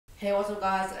Hey, what's up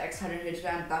guys, XADD here today.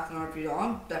 I'm back from our video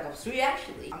on Black Ops 3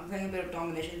 actually. I'm playing a bit of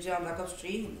domination today on Black Ops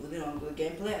 3 with good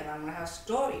gameplay, and I'm gonna have a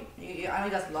story. I know you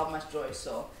guys love my stories,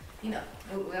 so we're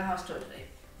gonna have a story today.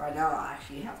 Right now I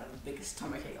actually have the biggest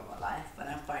stomachache of my life, but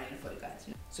I'm fighting it for you guys.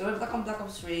 So we're back on Black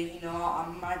Ops 3,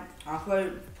 I'm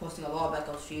probably posting a lot of Black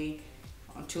Ops 3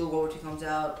 until World War 2 comes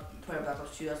out, probably Black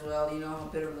Ops 2 as well, a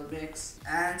bit of a mix.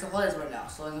 And it's the holidays right now,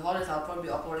 so in the holidays I'll probably be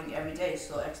uploading every day,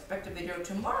 so expect a video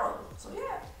tomorrow. So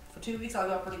yeah. For 2 weeks I'll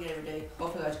be uploading it every day.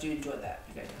 Hopefully you guys do enjoy that.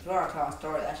 Okay, before I tell my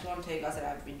story, I actually want to tell you guys that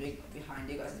I've been doing behind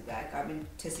you guys' back. I've been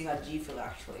testing out G Fuel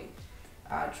actually.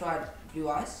 I tried Blue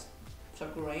Ice,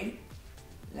 Chocolate Rain,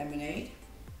 Lemonade,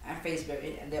 and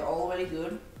Faceberry, and they're all really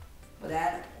good. But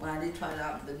then when I did try it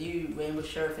out, the new Rainbow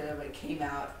Sheriff flavor came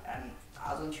out, and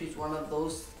I was gonna choose one of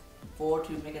those 4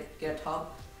 to get a tub,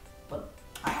 but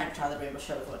I had to try the Rainbow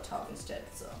Sheriff for a tub instead.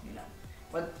 So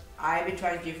But I've been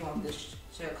trying G Fuel on this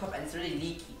cup, and it's really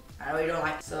leaky. I really don't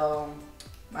like it. So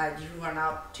my G Fuel ran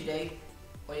out today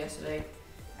or yesterday,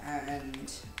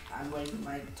 and I'm waiting for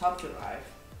my tub to arrive.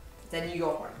 It's in New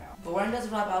York right now. But when it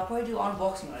does arrive, I'll probably do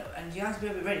unboxing right, and you guys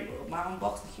better be ready, bro. My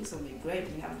unboxing is gonna be great.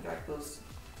 We have like those,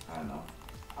 I don't know.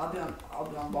 I'll be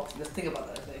unboxing. Just think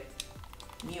about that, okay?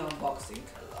 Me unboxing.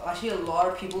 Actually, a lot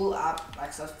of people, I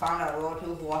found out a lot of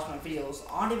people who watch my videos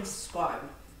aren't even subscribed.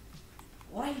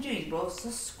 What are you doing, bro?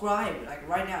 Subscribe, like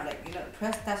right now,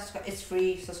 press that subscribe. It's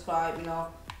free. Subscribe,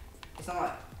 It's not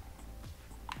like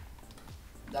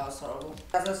that was horrible.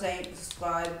 As I was saying,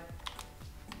 subscribe.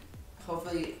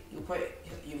 Hopefully,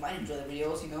 you might enjoy the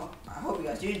videos. I hope you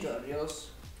guys do enjoy the videos.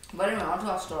 But anyway, on to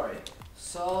our story.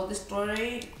 So this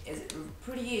story is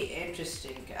pretty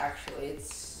interesting, actually.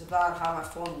 It's about how my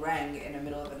phone rang in the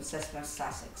middle of an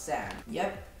assessment/exam.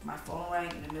 Yep, my phone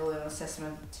rang in the middle of an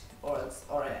assessment or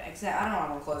an exam. I don't know what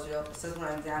I'm gonna close it up,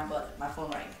 assessment or exam, but my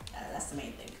phone rang. That's the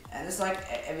main thing. And it's like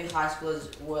every high school's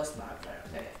worst nightmare.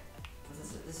 Okay,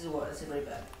 this is really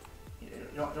bad. You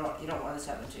don't want this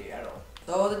to happen to you at all.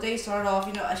 So the day started off,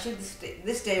 actually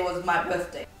this day was my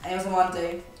birthday. And it was a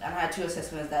Monday, and I had 2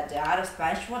 assessments that day. I had a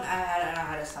Spanish one, and I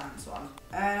had a science one.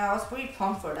 And I was pretty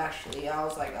pumped for it actually. I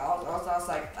was gonna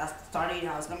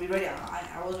be ready.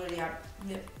 I was ready. So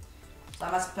I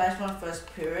had my Spanish one first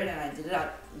period, and I did it. I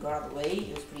got out of the way.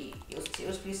 It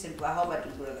was pretty simple. I hope I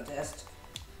did good on the test.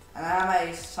 And I had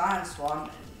my science one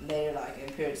later, like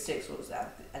in period 6, was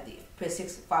at the period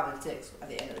 6, 5, and 6 at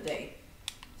the end of the day.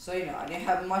 So I didn't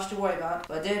have much to worry about,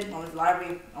 but I did. I went to the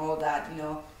library, all that,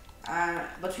 And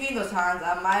between those times,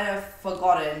 I might have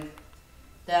forgotten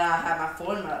that I had my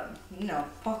phone in my,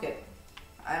 pocket.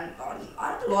 And a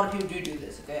lot of people do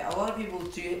this, okay? A lot of people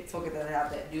do forget that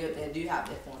they do have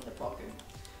their phone in their pocket.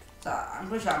 So I'm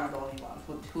pretty sure I'm not the only one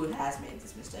who has made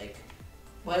this mistake.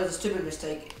 But it was a stupid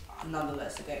mistake,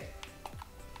 nonetheless, okay?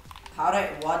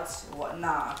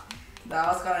 Nah. That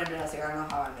was kind of embarrassing. I don't know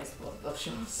how I missed both those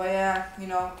shows. But yeah,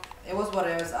 it was what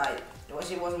it was.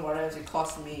 It wasn't what it was. It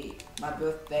cost me my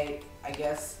birthday, I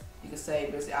guess you could say.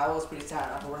 Because I was pretty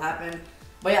sad after what happened.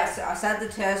 But yeah, I sat the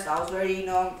test. I was ready.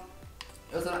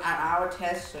 It was an hour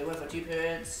test, so it went for 2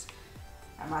 periods.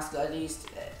 I must at least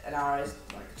an hour is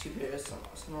like 2 periods,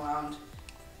 somewhere around.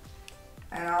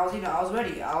 And I was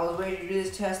ready. I was ready to do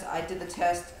this test. I did the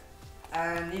test,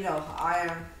 and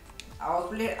I was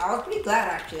pretty glad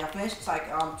actually. I finished like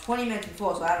 20 minutes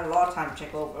before, so I had a lot of time to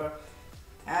check over.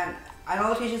 And I know a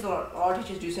lot of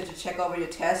teachers do say to check over your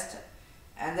test,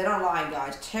 and they don't lie,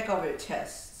 guys. Check over your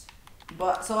tests.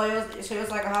 But so it was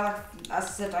like as I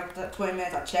said, like 20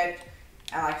 minutes I checked,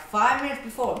 and like 5 minutes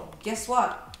before, guess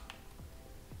what?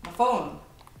 My phone,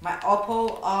 my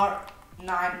Oppo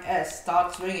R9s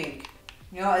starts ringing.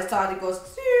 It started, it goes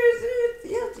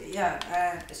yeah,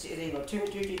 and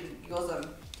it goes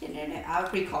I have a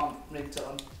pretty calm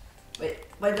ringtone, but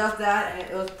it does that, and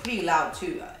it was pretty loud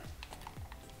too.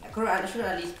 I should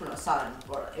at least put it on silent,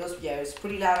 but it was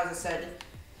pretty loud, as I said.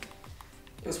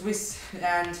 It was pretty,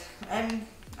 and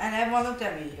everyone looked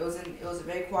at me. It was a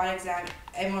very quiet exam.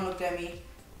 Everyone looked at me,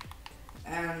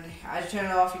 and I just turned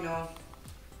it off,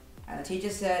 And the teacher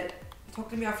said, "Talk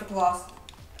to me after class,"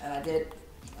 and I did.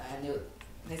 And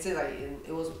they said like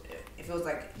if it was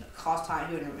like class time,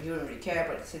 he wouldn't really care.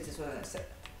 But since it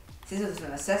was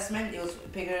an assessment, it was a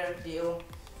bigger deal.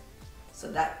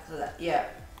 So that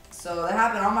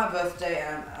happened on my birthday,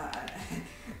 and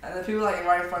the people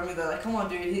right in front of me, they're like, "Come on,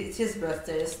 dude, it's his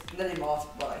birthday, just let him off."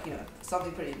 But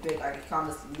something pretty big, like you can't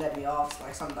just let me off,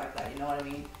 like something like that. You know what I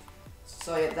mean?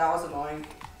 So yeah, that was annoying.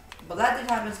 But that did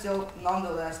happen still.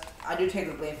 Nonetheless, I do take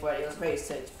the blame for it. It was very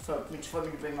safe for me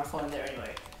to bring my phone in there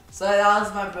anyway. So that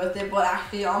was my birthday, but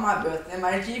actually on my birthday,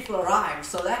 my G Fuel arrived,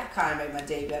 so that kind of made my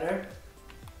day better.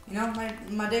 you know,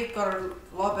 my day got a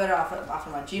lot better after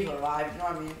my Jeep arrived, you know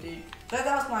what I mean, dude. So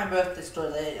that was my birthday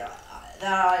story.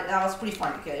 That was pretty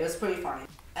funny, okay, it was pretty funny.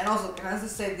 And also, can I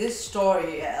just say, this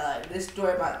story about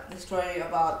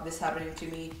this happening to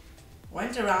me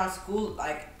went around school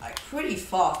like pretty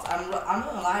fast. I'm not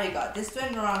gonna lie to you guys, this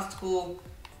went around school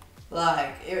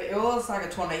like it was like a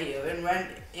tornado.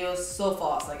 It was so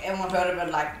fast. Like everyone heard of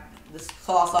it. Like this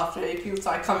class after people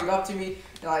started coming up to me.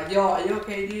 They're like, "Yo, are you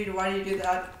okay, dude? Why do you do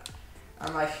that?"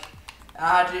 I'm like,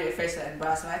 I had to face that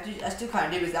embarrassment. I still kind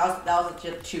of do, because that was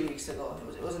just 2 weeks ago.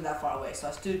 It wasn't that far away, so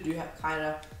I still do kind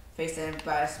of face that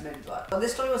embarrassment. But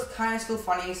this story was kind of still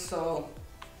funny, so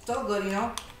still good, you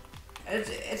know.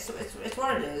 It's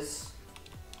what it is.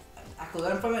 I could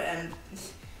learn from it, and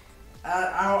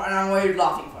I'm already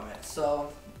laughing from it.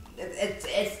 So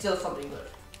it's still something good.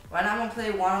 Right now I'm gonna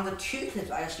play one of the 2 clips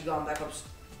I actually got on Black Ops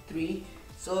 3.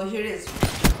 So here it is.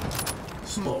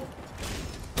 Smoke.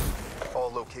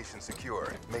 All locations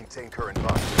secure. Maintain current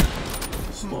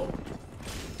posture. Smoke.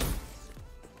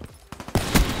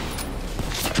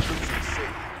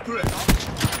 Threat.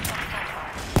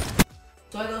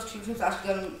 So those 2 clips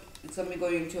actually gonna be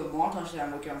going into a montage that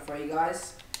I'm working on for you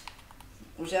guys,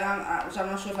 which I'm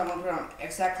not sure if I'm gonna put on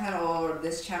XADD or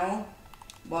this channel.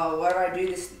 But whatever I do,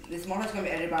 this montage is gonna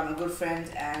be edited by my good friend,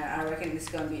 and I reckon it's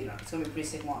gonna be a pretty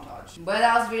sick montage. But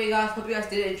that was the video, guys. Hope you guys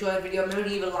did enjoy the video. Maybe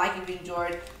leave a like if you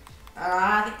enjoyed.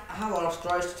 I think I have a lot of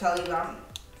stories to tell you. I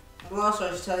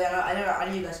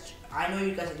know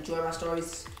you guys enjoy my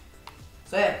stories.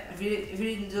 So yeah, if you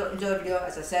enjoy the video,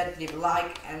 as I said, leave a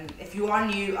like. And if you are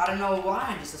new, I don't know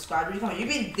why don't you subscribe. You've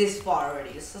been this far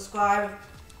already. Just subscribe.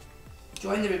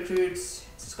 Join the recruits.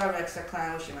 Subscribe to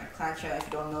XADD, which is my clan channel if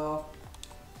you don't know.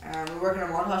 We're working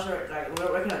on montage,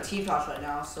 we're working on team talks right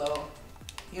now, so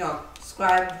you know,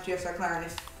 subscribe to XADD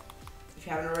if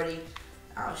you haven't already.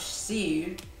 I'll see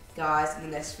you guys in the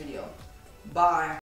next video. Bye.